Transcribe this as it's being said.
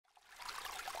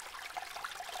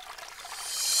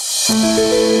Hi,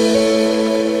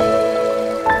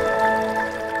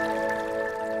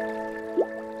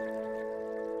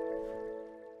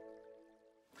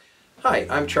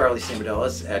 I'm Charlie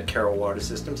Samadelis at Carroll Water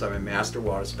Systems. I'm a master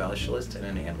water specialist and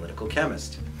an analytical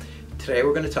chemist. Today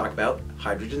we're going to talk about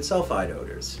hydrogen sulfide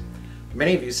odors.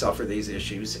 Many of you suffer these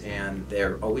issues and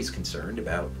they're always concerned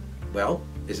about, well,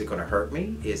 is it going to hurt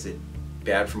me? Is it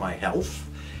bad for my health?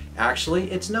 Actually,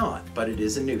 it's not, but it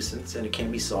is a nuisance and it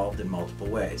can be solved in multiple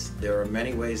ways. There are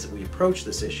many ways that we approach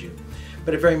this issue,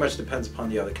 but it very much depends upon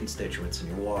the other constituents in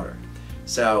your water.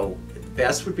 So, the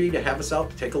best would be to have us out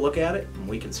to take a look at it and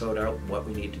we can sort out what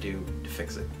we need to do to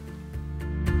fix it.